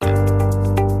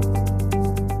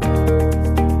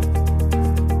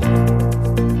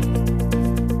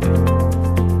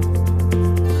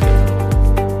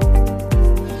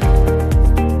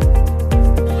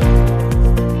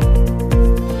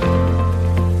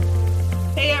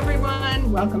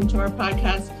Welcome to our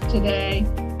podcast today.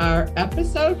 Our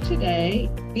episode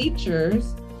today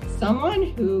features someone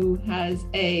who has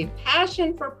a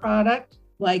passion for product,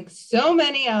 like so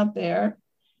many out there,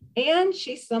 and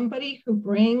she's somebody who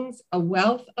brings a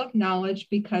wealth of knowledge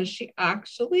because she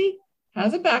actually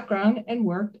has a background and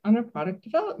worked on a product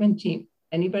development team.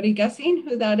 Anybody guessing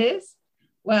who that is?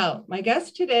 Well, my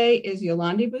guest today is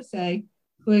Yolandi Bousset,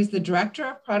 who is the Director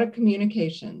of Product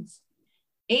Communications.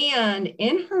 And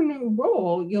in her new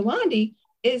role, Yolandi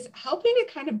is helping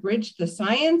to kind of bridge the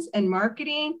science and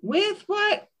marketing with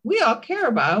what we all care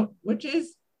about, which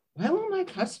is, why will my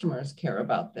customers care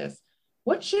about this?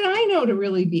 What should I know to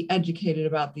really be educated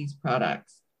about these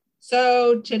products?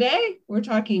 So today we're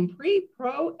talking pre,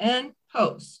 pro, and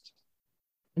post,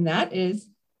 and that is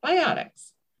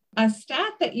biotics. A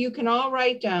stat that you can all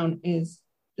write down is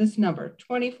this number,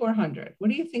 2,400. What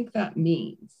do you think that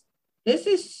means? This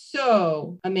is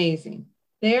so amazing.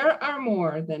 There are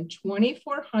more than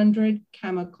 2,400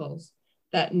 chemicals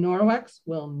that Norwex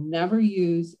will never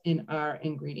use in our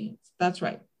ingredients. That's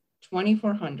right,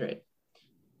 2,400.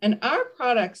 And our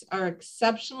products are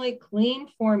exceptionally clean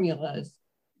formulas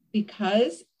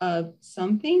because of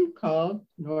something called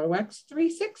Norwex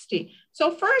 360. So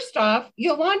first off,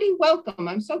 Yolandi, welcome.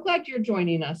 I'm so glad you're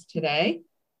joining us today.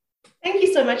 Thank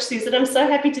you so much, Susan. I'm so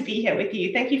happy to be here with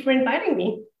you. Thank you for inviting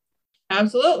me.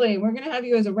 Absolutely. We're going to have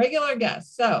you as a regular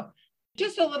guest. So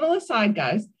just a little aside,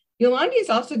 guys, Yolandi is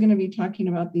also going to be talking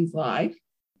about these live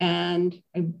and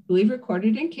I believe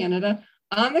recorded in Canada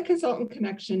on the Consultant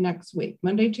Connection next week,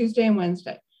 Monday, Tuesday, and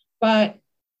Wednesday. But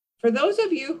for those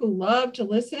of you who love to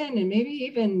listen and maybe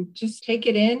even just take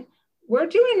it in, we're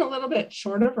doing a little bit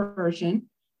shorter version.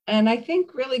 And I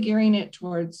think really gearing it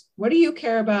towards what do you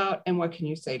care about and what can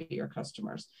you say to your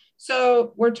customers?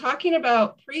 So we're talking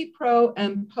about pre, pro,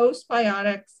 and post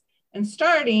biotics and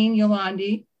starting,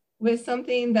 Yolandi, with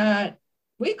something that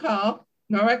we call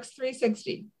Norwex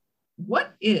 360.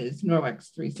 What is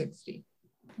Norwex 360?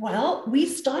 Well, we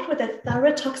start with a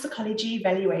thorough toxicology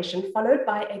evaluation followed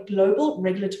by a global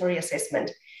regulatory assessment.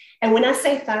 And when I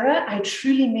say thorough, I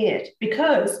truly mean it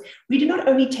because we do not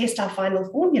only test our final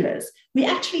formulas, we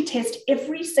actually test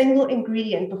every single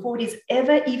ingredient before it is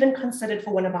ever even considered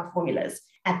for one of our formulas.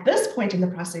 At this point in the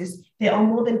process, there are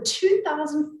more than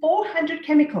 2,400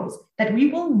 chemicals that we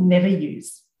will never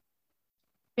use.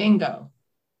 Bingo.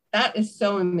 That is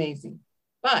so amazing.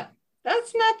 But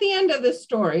that's not the end of the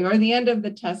story or the end of the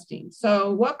testing.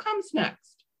 So what comes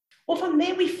next? Well, from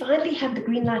there, we finally have the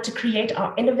green light to create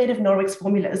our innovative Norwex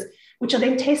formulas, which are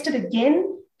then tested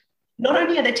again. Not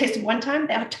only are they tested one time,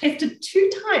 they are tested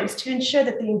 2 times to ensure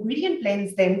that the ingredient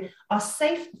blends then are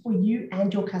safe for you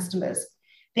and your customers.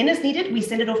 Then as needed, we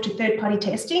send it off to third-party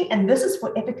testing, and this is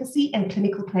for efficacy and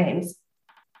clinical claims.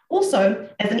 Also,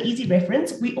 as an easy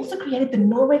reference, we also created the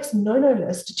Norwex no-no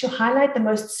list to highlight the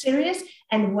most serious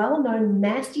and well-known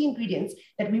nasty ingredients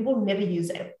that we will never use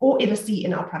or ever see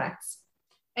in our products.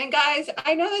 And guys,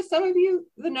 I know that some of you,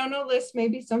 the no-no list may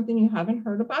be something you haven't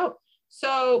heard about.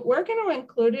 So we're going to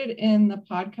include it in the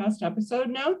podcast episode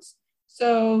notes.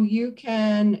 So you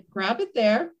can grab it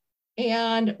there.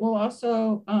 And we'll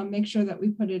also make sure that we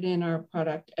put it in our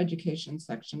product education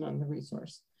section on the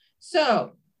resource.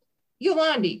 So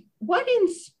Yolandi, what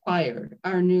inspired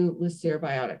our new Lysair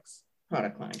Biotics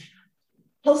product line?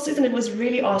 Well, Susan, it was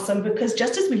really awesome because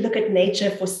just as we look at nature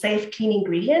for safe, clean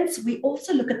ingredients, we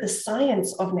also look at the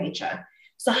science of nature.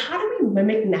 So how do we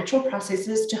mimic natural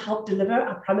processes to help deliver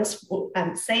our promise for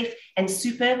safe and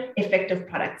super effective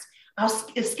products? Our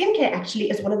skincare actually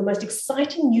is one of the most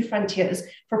exciting new frontiers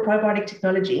for probiotic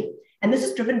technology. And this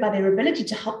is driven by their ability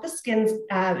to help the skins,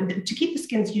 to keep the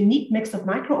skin's unique mix of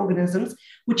microorganisms,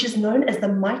 which is known as the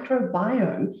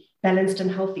microbiome, balanced and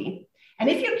healthy. And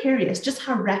if you're curious just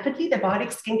how rapidly the biotic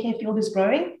skincare field is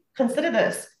growing, consider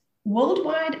this.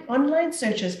 Worldwide online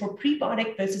searches for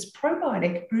prebiotic versus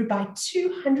probiotic grew by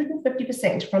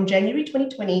 250% from January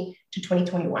 2020 to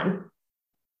 2021.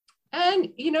 And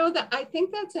you know that I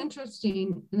think that's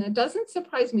interesting, and it doesn't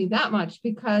surprise me that much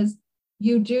because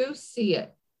you do see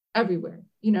it everywhere.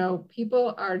 You know,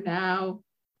 people are now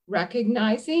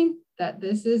recognizing that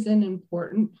this is an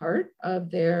important part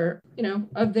of their,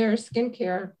 of their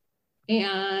skincare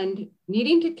and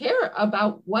needing to care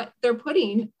about what they're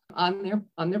putting on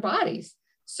their bodies.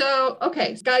 So,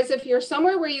 okay, guys, if you're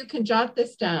somewhere where you can jot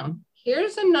this down,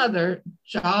 here's another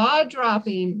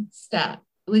jaw-dropping stat.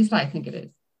 At least I think it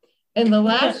is. In the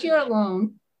last year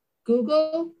alone,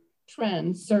 Google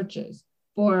Trends searches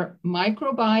for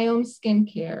microbiome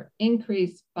skincare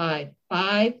increased by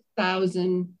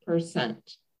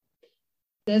 5,000%.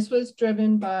 This was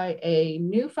driven by a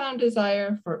newfound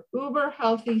desire for uber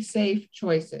healthy, safe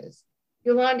choices.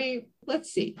 Yolandi,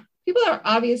 let's see. People are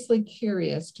obviously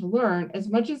curious to learn as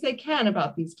much as they can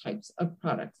about these types of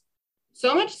products.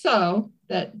 So much so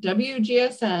that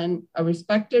WGSN, a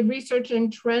respected research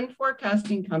and trend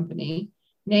forecasting company,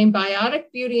 named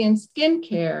biotic beauty and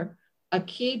skincare a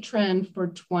key trend for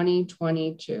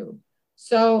 2022.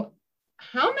 So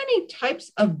how many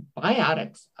types of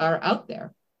biotics are out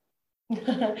there?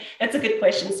 That's a good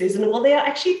question, Susan. Well, there are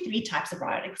actually three types of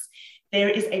biotics. There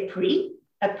is a pre,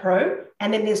 a pro,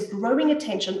 and then there's growing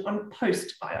attention on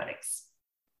postbiotics.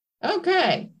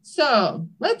 Okay, so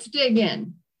let's dig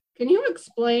in. Can you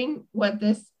explain what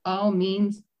this all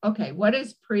means? Okay, what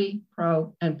is pre,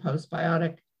 pro, and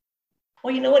postbiotic?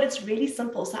 Well, you know what? It's really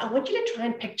simple. So I want you to try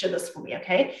and picture this for me,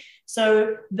 okay?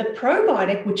 So the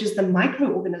probiotic, which is the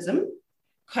microorganism,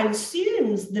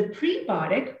 consumes the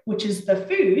prebiotic, which is the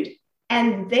food,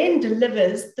 and then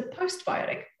delivers the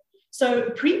postbiotic. So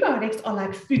prebiotics are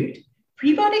like food.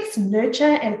 Prebiotics nurture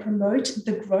and promote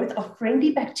the growth of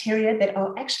friendly bacteria that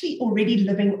are actually already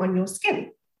living on your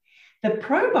skin. The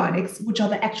probiotics, which are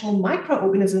the actual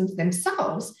microorganisms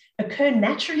themselves, occur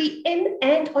naturally in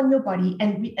and on your body,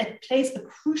 and it plays a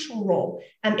crucial role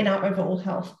in our overall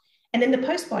health. And then the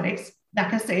postbiotics,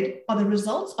 like I said, are the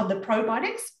results of the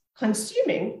probiotics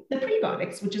consuming the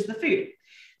prebiotics, which is the food.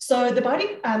 So the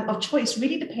biotic of choice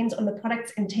really depends on the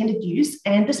product's intended use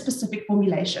and the specific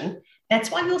formulation. That's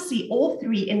why you'll see all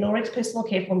three in Norwex personal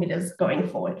care formulas going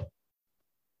forward.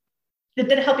 Did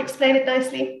that help explain it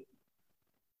nicely?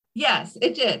 Yes,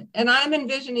 it did. And I'm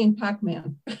envisioning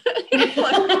Pac-Man. One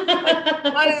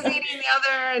is eating the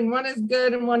other, and one is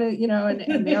good, and one is,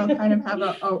 and they all kind of have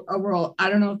a role. I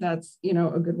don't know if that's,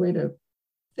 a good way to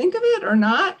think of it or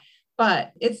not,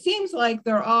 but it seems like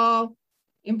they're all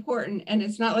important, and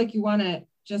it's not like you want to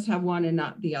just have one and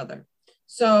not the other.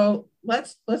 So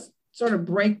let's sort of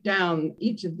break down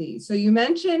each of these. So you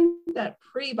mentioned that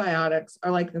prebiotics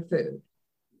are like the food.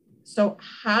 So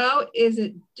how is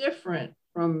it different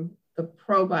from the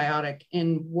probiotic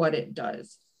in what it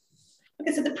does?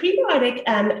 Okay, so the prebiotic,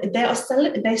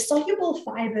 they're soluble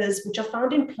fibers which are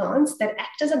found in plants that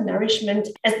act as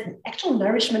actual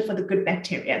nourishment for the good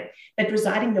bacteria that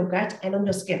reside in your gut and on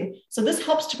your skin. So this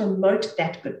helps to promote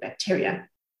that good bacteria.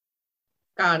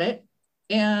 Got it.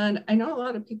 And I know a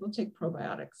lot of people take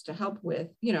probiotics to help with,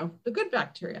 the good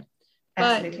bacteria.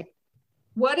 Absolutely. But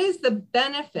what is the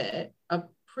benefit of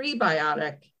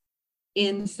prebiotic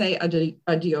in, say, a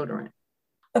deodorant?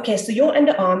 Okay, so your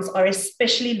underarms are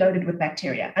especially loaded with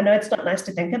bacteria. I know it's not nice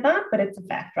to think about, but it's a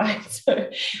fact, right? So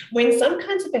when some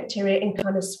kinds of bacteria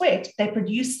encounter sweat, they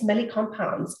produce smelly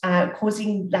compounds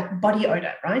causing like body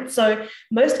odor, right? So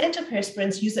most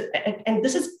antiperspirants use it, and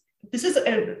this is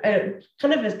a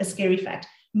kind of a scary fact.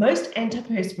 Most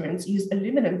antiperspirants use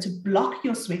aluminum to block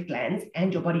your sweat glands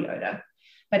and your body odor.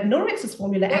 But Norwex's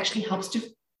formula actually helps to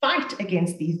fight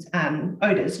against these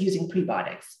odors using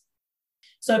prebiotics.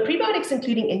 So prebiotics,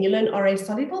 including inulin, are a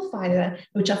soluble fiber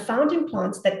which are found in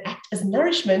plants that act as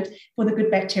nourishment for the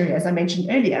good bacteria, as I mentioned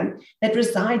earlier, that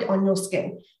reside on your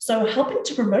skin. So helping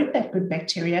to promote that good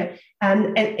bacteria,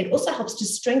 and it also helps to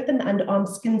strengthen the underarm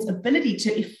skin's ability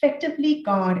to effectively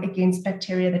guard against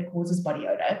bacteria that causes body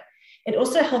odor. It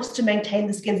also helps to maintain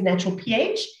the skin's natural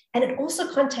pH, and it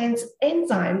also contains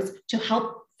enzymes to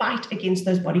help fight against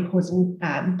those body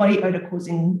odor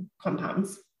causing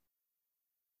compounds.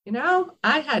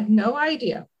 I had no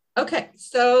idea. Okay,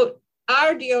 so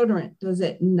our deodorant, does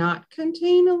it not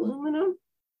contain aluminum?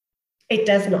 It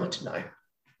does not, no.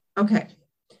 Okay.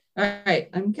 All right.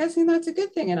 I'm guessing that's a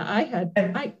good thing. And I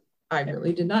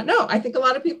really did not know. I think a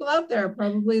lot of people out there,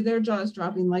 probably their jaws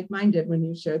dropping like mine did when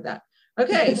you shared that.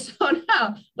 Okay, so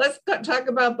now let's talk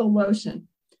about the lotion.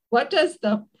 What does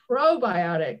the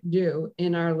probiotic do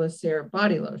in our Lysair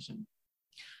body lotion?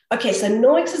 Okay, so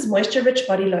Norwex's moisture-rich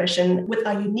body lotion with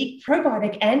our unique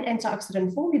probiotic and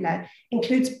antioxidant formula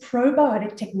includes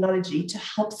probiotic technology to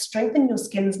help strengthen your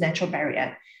skin's natural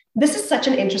barrier. This is such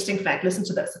an interesting fact. Listen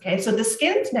to this, okay? So the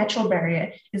skin's natural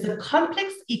barrier is a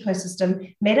complex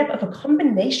ecosystem made up of a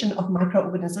combination of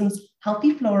microorganisms,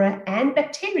 healthy flora, and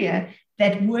bacteria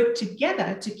that work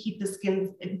together to keep the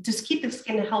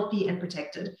skin healthy and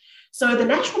protected. So the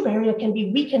natural barrier can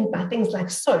be weakened by things like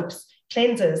soaps,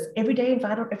 cleansers, everyday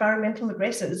environmental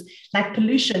aggressors like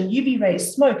pollution, UV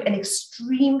rays, smoke, and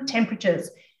extreme temperatures.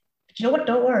 But you know what?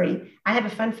 Don't worry. I have a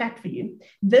fun fact for you.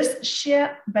 This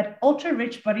sheer but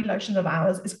ultra-rich body lotion of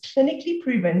ours is clinically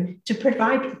proven to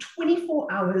provide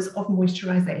 24 hours of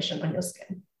moisturization on your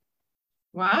skin.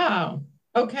 Wow.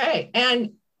 Okay.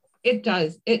 And It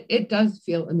does. It does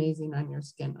feel amazing on your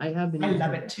skin. I have been. I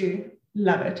love it too.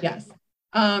 Love it. Yes.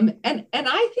 And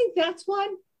I think that's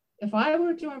one, if I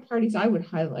were doing parties, I would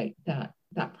highlight that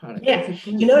product. Yeah.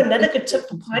 Another good tip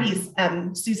for parties,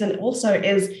 Susan, also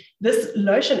is this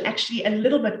lotion actually a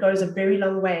little bit goes a very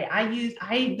long way.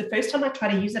 The first time I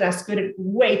tried to use it, I squirted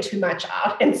way too much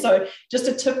out. And so just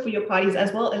a tip for your parties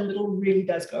as well, a little really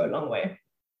does go a long way.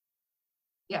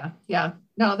 Yeah. Yeah.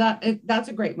 No, that's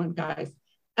a great one, guys.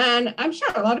 And I'm sure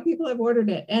a lot of people have ordered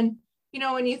it. And,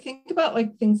 when you think about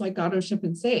like things like Auto Ship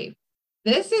and Save,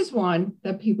 this is one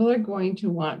that people are going to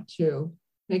want to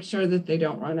make sure that they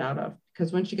don't run out of,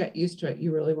 because once you get used to it,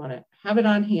 you really want to have it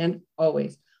on hand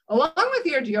always, along with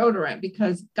your deodorant,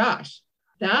 because gosh,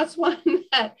 that's one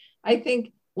that I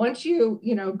think once you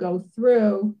go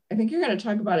through, I think you're going to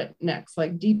talk about it next,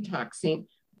 like detoxing,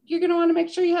 you're going to want to make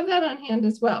sure you have that on hand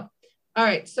as well. All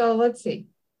right, so let's see.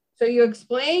 So you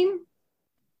explain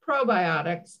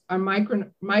probiotics are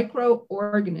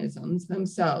microorganisms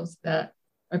themselves that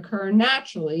occur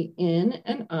naturally in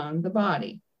and on the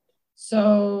body.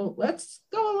 So let's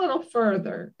go a little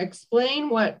further. Explain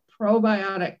what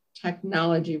probiotic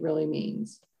technology really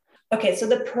means. Okay, so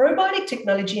the probiotic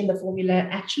technology in the formula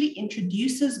actually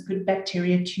introduces good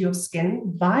bacteria to your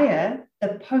skin via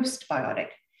the postbiotic.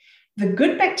 The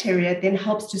good bacteria then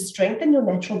helps to strengthen your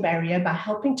natural barrier by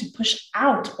helping to push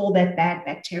out all that bad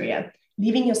bacteria,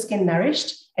 leaving your skin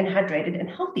nourished and hydrated and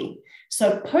healthy.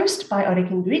 So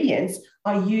postbiotic ingredients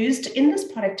are used in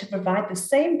this product to provide the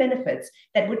same benefits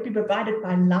that would be provided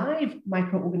by live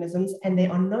microorganisms, and there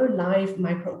are no live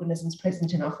microorganisms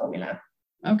present in our formula.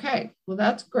 Okay, well,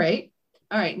 that's great.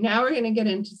 All right, now we're going to get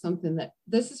into something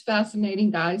this is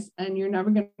fascinating, guys, and you're never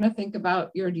going to think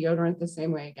about your deodorant the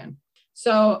same way again.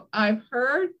 So I've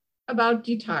heard about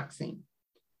detoxing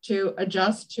to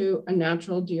adjust to a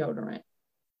natural deodorant.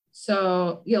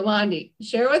 So Yolandi,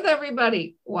 share with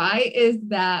everybody, why is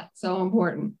that so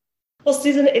important? Well,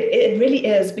 Susan, it really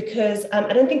is, because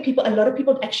I don't think a lot of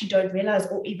people actually don't realize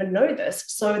or even know this.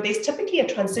 So there's typically a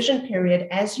transition period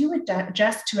as you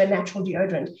adjust to a natural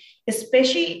deodorant,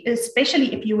 especially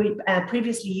if you were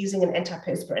previously using an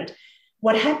antiperspirant.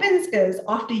 What happens is,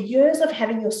 after years of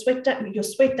having your sweat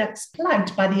ducts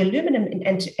plugged by the aluminum in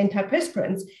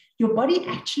antiperspirants, your body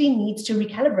actually needs to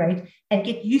recalibrate and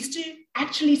get used to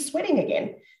actually sweating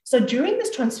again. So during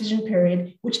this transition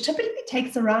period, which typically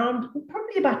takes around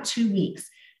probably about 2 weeks,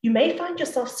 you may find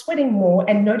yourself sweating more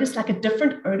and notice like a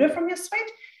different odor from your sweat.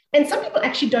 And some people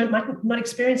actually might not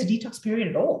experience a detox period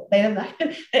at all. They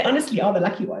honestly are the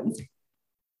lucky ones.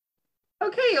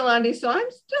 Okay, Yolandi, so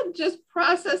I'm still just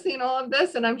processing all of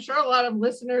this, and I'm sure a lot of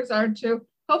listeners are too.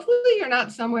 Hopefully you're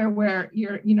not somewhere where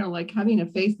you're, like having a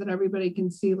face that everybody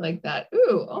can see like that.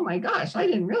 Ooh, oh my gosh, I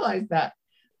didn't realize that.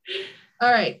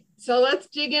 All right, so let's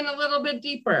dig in a little bit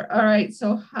deeper. All right,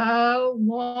 so how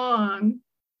long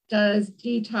does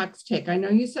detox take? I know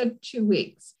you said 2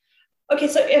 weeks. Okay,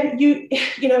 so you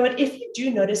know what, if you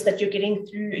do notice that you're going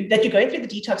through the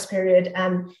detox period,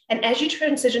 and as you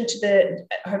transition to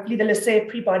hopefully the Lascelles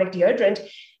prebiotic deodorant,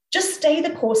 just stay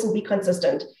the course and be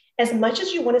consistent. As much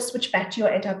as you want to switch back to your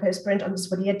antiperspirant on the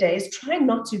sweatier days, try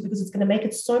not to, because it's going to make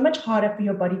it so much harder for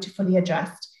your body to fully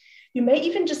adjust. You may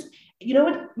even just,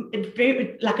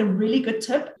 like a really good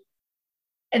tip,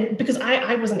 and because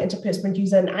I was an antiperspirant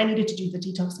user and I needed to do the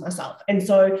detox myself, and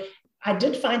so I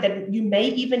did find that you may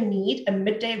even need a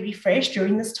midday refresh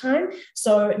during this time.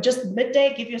 So just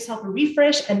midday, give yourself a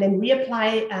refresh and then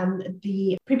reapply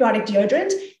the prebiotic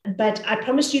deodorant. But I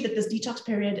promise you that this detox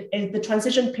period, the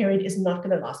transition period, is not going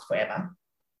to last forever.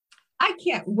 I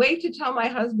can't wait to tell my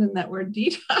husband that we're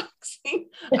detoxing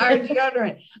our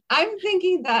deodorant. I'm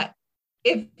thinking that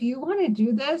if you want to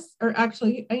do this, or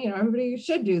actually, everybody, you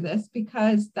should do this,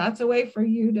 because that's a way for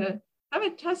you to have a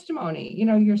testimony,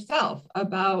 yourself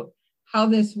about how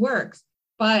this works,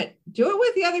 but do it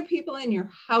with the other people in your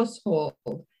household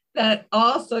that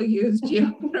also use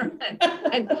deodorant,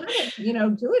 and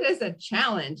do it as a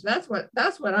challenge. That's what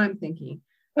I'm thinking.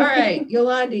 All right,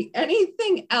 Yolandi,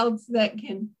 anything else that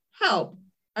can help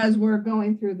as we're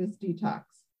going through this detox?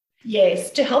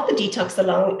 Yes, to help the detox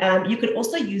along, you could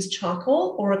also use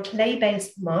charcoal or a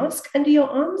clay-based mask under your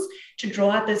arms to draw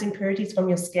out those impurities from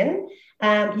your skin.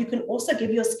 You can also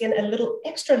give your skin a little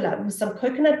extra love with some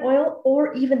coconut oil,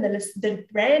 or even the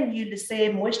brand new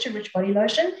Lascelles Moisture Rich Body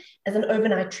Lotion as an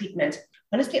overnight treatment.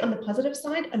 Honestly, on the positive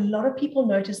side, a lot of people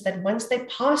notice that once they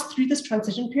pass through this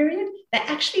transition period, they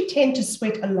actually tend to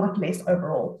sweat a lot less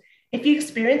overall. If you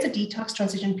experience a detox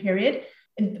transition period,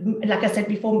 like I said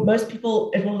before, most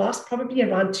people, it will last probably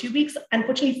around 2 weeks.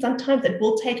 Unfortunately, sometimes it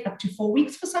will take up to 4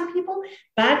 weeks for some people,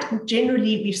 but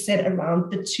generally we've said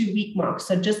around the 2-week mark.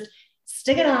 So just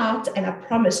stick it out, and I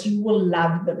promise you will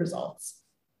love the results.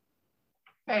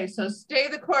 Okay, so stay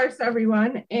the course,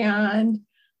 everyone. And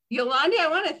Yolandi, I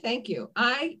want to thank you.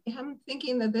 I am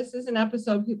thinking that this is an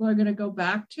episode people are going to go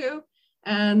back to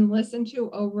and listen to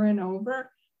over and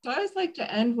over. So I always like to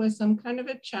end with some kind of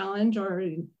a challenge or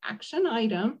an action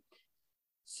item.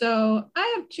 So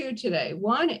I have 2 today.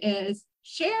 One is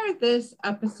share this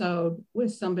episode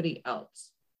with somebody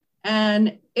else.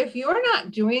 And if you're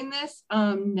not doing this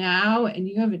now and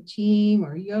you have a team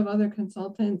or you have other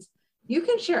consultants, you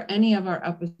can share any of our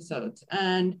episodes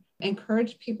and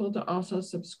encourage people to also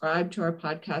subscribe to our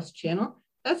podcast channel.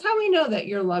 That's how we know that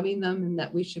you're loving them and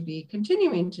that we should be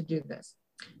continuing to do this.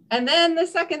 And then the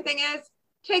second thing is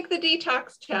take the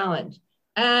detox challenge.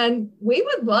 And we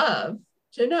would love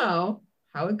to know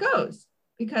how it goes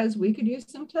because we could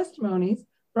use some testimonies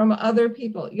from other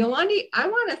people. Yolandi, I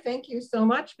want to thank you so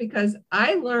much because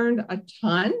I learned a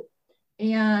ton.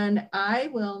 And I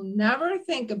will never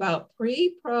think about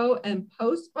pre, pro, and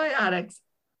postbiotics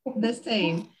the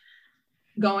same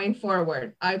going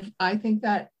forward. I think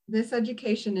that this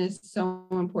education is so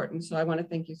important. So I want to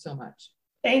thank you so much.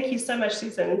 Thank you so much,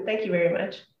 Susan. Thank you very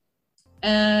much.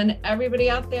 And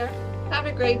everybody out there, have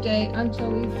a great day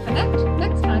until we connect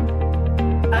next time.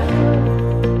 Bye.